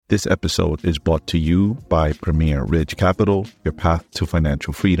This episode is brought to you by Premier Ridge Capital. Your path to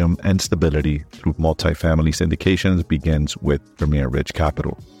financial freedom and stability through multifamily syndications begins with Premier Ridge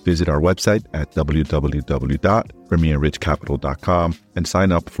Capital. Visit our website at www.premierridgecapital.com and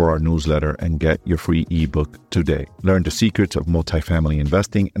sign up for our newsletter and get your free ebook today. Learn the secrets of multifamily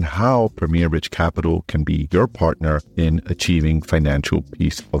investing and how Premier Ridge Capital can be your partner in achieving financial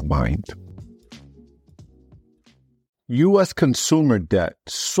peace of mind. U.S. consumer debt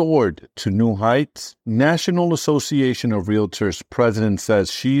soared to new heights. National Association of Realtors president says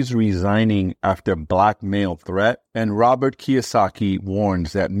she's resigning after blackmail threat. And Robert Kiyosaki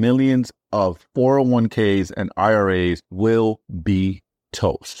warns that millions of 401ks and IRAs will be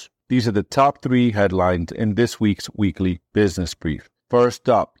toast. These are the top three headlines in this week's weekly business brief. First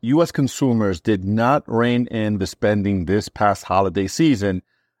up, U.S. consumers did not rein in the spending this past holiday season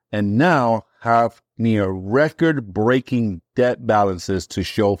and now have near record-breaking debt balances to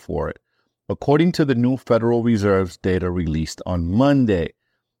show for it, according to the new Federal Reserve's data released on Monday.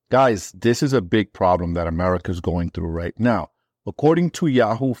 Guys, this is a big problem that America is going through right now. According to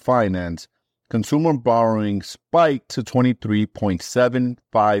Yahoo Finance, consumer borrowing spiked to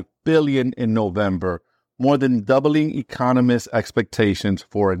 $23.75 billion in November, more than doubling economists' expectations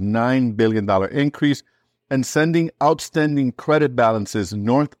for a $9 billion increase and sending outstanding credit balances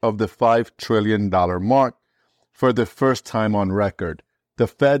north of the $5 trillion mark for the first time on record. The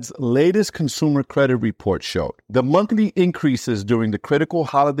Fed's latest consumer credit report showed the monthly increases during the critical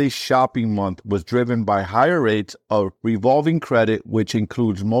holiday shopping month was driven by higher rates of revolving credit, which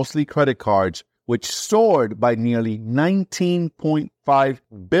includes mostly credit cards, which soared by nearly $19.5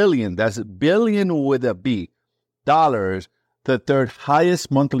 billion, that's billion with a B, dollars, the third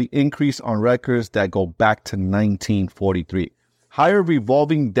highest monthly increase on records that go back to 1943. Higher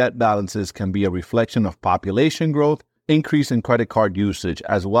revolving debt balances can be a reflection of population growth, increase in credit card usage,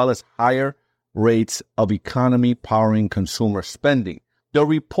 as well as higher rates of economy powering consumer spending. The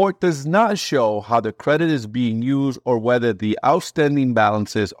report does not show how the credit is being used or whether the outstanding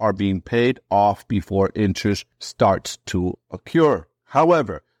balances are being paid off before interest starts to occur.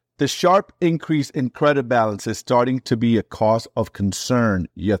 However, the sharp increase in credit balance is starting to be a cause of concern,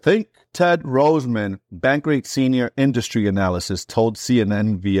 you think? Ted Roseman, Bankrate Senior Industry Analysis, told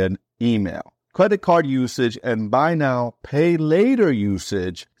CNN via email. Credit card usage and buy now, pay later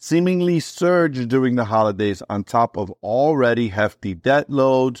usage seemingly surged during the holidays on top of already hefty debt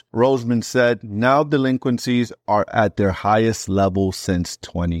loads. Roseman said now delinquencies are at their highest level since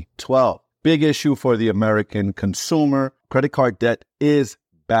 2012. Big issue for the American consumer. Credit card debt is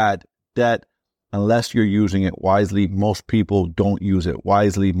bad debt unless you're using it wisely. Most people don't use it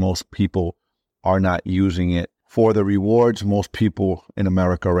wisely. Most people are not using it for the rewards. Most people in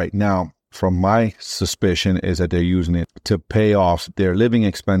America right now, from my suspicion, is that they're using it to pay off their living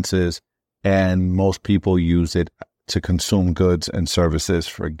expenses, and most people use it to consume goods and services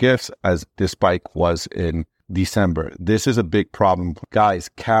for gifts, as this spike was in December. This is a big problem. Guys,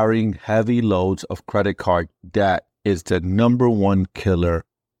 carrying heavy loads of credit card debt is the number one killer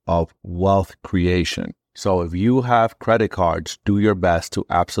of wealth creation. So if you have credit cards, do your best to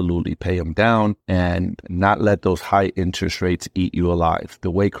absolutely pay them down and not let those high interest rates eat you alive. The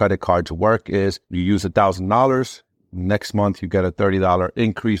way credit cards work is you use $1,000. Next month, you get a $30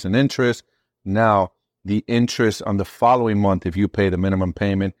 increase in interest. Now, the interest on the following month, if you pay the minimum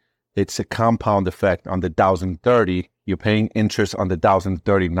payment, it's a compound effect on the $1,030. You're paying interest on the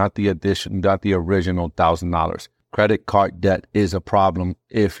 $1,030, not the original $1,000. Credit card debt is a problem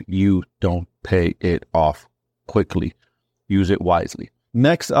if you don't pay it off quickly. Use it wisely.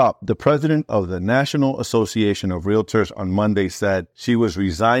 Next up, the president of the National Association of Realtors on Monday said she was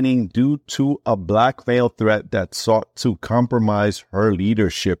resigning due to a blackmail threat that sought to compromise her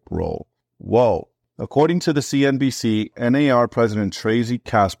leadership role. Whoa. According to the CNBC, NAR President Tracy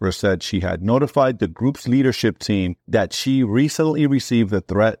Casper said she had notified the group's leadership team that she recently received a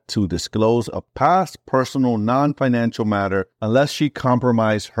threat to disclose a past personal non-financial matter unless she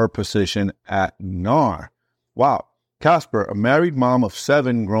compromised her position at NAR. Wow. Casper, a married mom of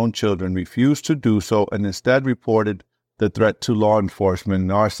 7 grown children, refused to do so and instead reported the threat to law enforcement,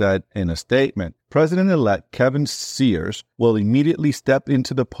 NAR said in a statement. President-elect Kevin Sears will immediately step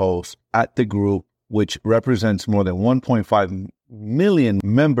into the post at the group, which represents more than 1.5 million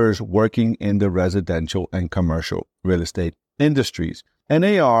members working in the residential and commercial real estate industries.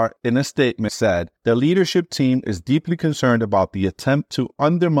 NAR, in a statement, said the leadership team is deeply concerned about the attempt to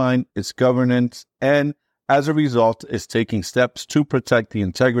undermine its governance and, as a result, is taking steps to protect the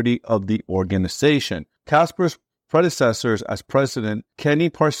integrity of the organization. Casper's predecessors as president, Kenny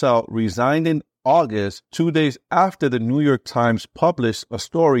Parcell, resigned in August, 2 days after the New York Times published a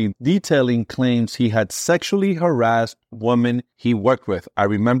story detailing claims he had sexually harassed women he worked with. I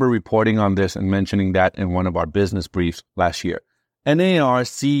remember reporting on this and mentioning that in one of our business briefs last year. NAR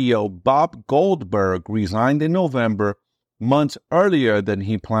CEO Bob Goldberg resigned in November, months earlier than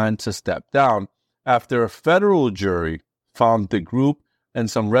he planned to step down, after a federal jury found the group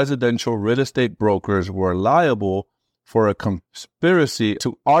and some residential real estate brokers were liable for a conspiracy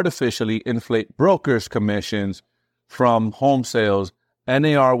to artificially inflate brokers' commissions from home sales.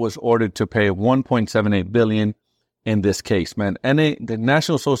 NAR was ordered to pay $1.78 billion in this case. Man, the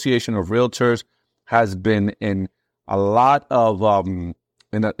National Association of Realtors has been in a lot of in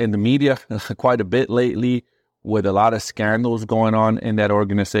the media quite a bit lately, with a lot of scandals going on in that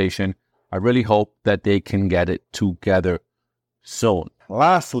organization. I really hope that they can get it together soon.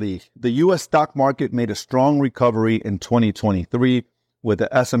 Lastly, the U.S. stock market made a strong recovery in 2023, with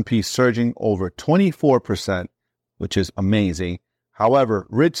the S&P surging over 24%, which is amazing. However,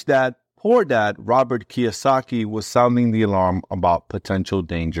 rich dad, poor dad Robert Kiyosaki was sounding the alarm about potential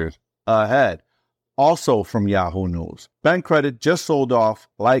dangers ahead. Also from Yahoo News, bank credit just sold off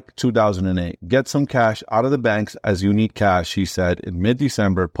like 2008. Get some cash out of the banks as you need cash, he said in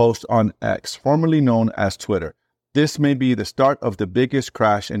mid-December, post on X, formerly known as Twitter. This may be the start of the biggest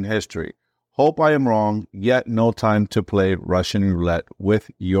crash in history. Hope I am wrong, yet no time to play Russian roulette with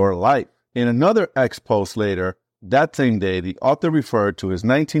your life. In another X post later, that same day, the author referred to his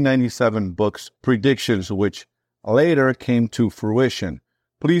 1997 book's predictions, which later came to fruition.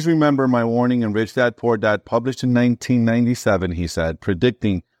 Please remember my warning in Rich Dad, Poor Dad, published in 1997, he said,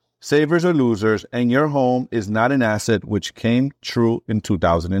 predicting savers are losers and your home is not an asset, which came true in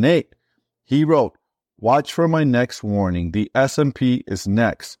 2008. He wrote, watch for my next warning. The S&P is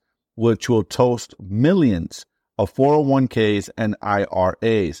next, which will toast millions of 401ks and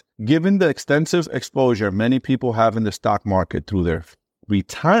IRAs. Given the extensive exposure many people have in the stock market through their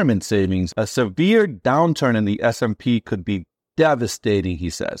retirement savings, a severe downturn in the S&P could be devastating, he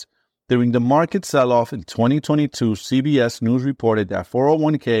says. During the market sell-off in 2022, CBS News reported that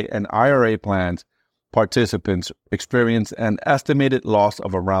 401k and IRA plans participants experienced an estimated loss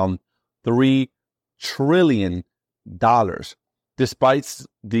of around $3 trillion. Despite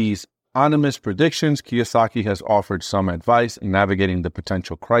these anonymous predictions, Kiyosaki has offered some advice in navigating the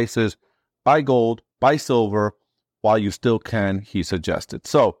potential crisis. Buy gold, buy silver, while you still can, he suggested.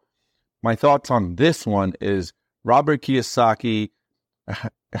 So, my thoughts on this one is Robert Kiyosaki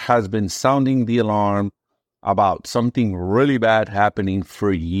has been sounding the alarm about something really bad happening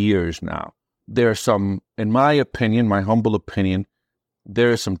for years now. There's some, in my opinion, my humble opinion, there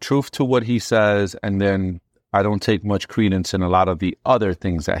is some truth to what he says, and then I don't take much credence in a lot of the other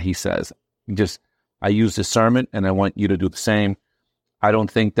things that he says. I use discernment, and I want you to do the same. I don't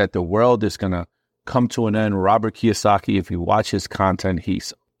think that the world is going to come to an end. Robert Kiyosaki, if you watch his content,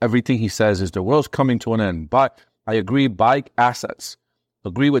 everything he says is the world's coming to an end. But I agree, buy assets.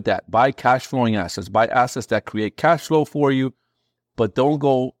 Agree with that. Buy cash flowing assets. Buy assets that create cash flow for you, but don't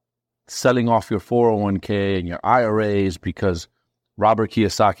go selling off your 401k and your IRAs because Robert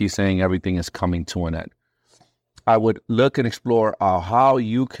Kiyosaki is saying everything is coming to an end. I would look and explore how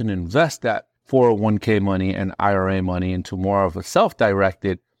you can invest that 401k money and IRA money into more of a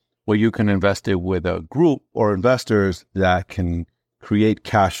self-directed, where you can invest it with a group or investors that can create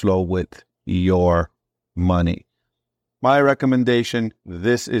cash flow with your money. My recommendation,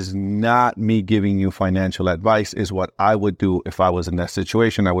 this is not me giving you financial advice, is what I would do if I was in that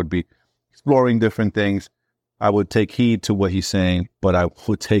situation. I would be exploring different things. I would take heed to what he's saying, but I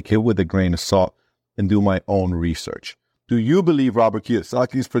would take it with a grain of salt and do my own research. Do you believe Robert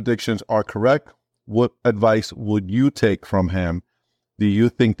Kiyosaki's predictions are correct? What advice would you take from him? Do you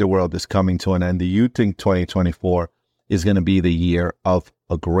think the world is coming to an end? Do you think 2024 is going to be the year of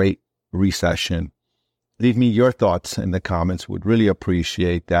a great recession? Leave me your thoughts in the comments. Would really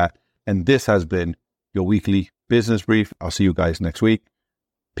appreciate that. And this has been your weekly business brief. I'll see you guys next week.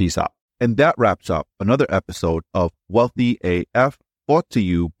 Peace out. And that wraps up another episode of Wealthy AF, brought to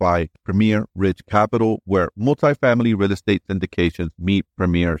you by Premier Ridge Capital, where multifamily real estate syndications meet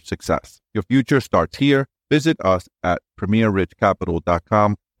premier success. Your future starts here. Visit us at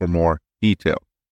premierridgecapital.com for more details.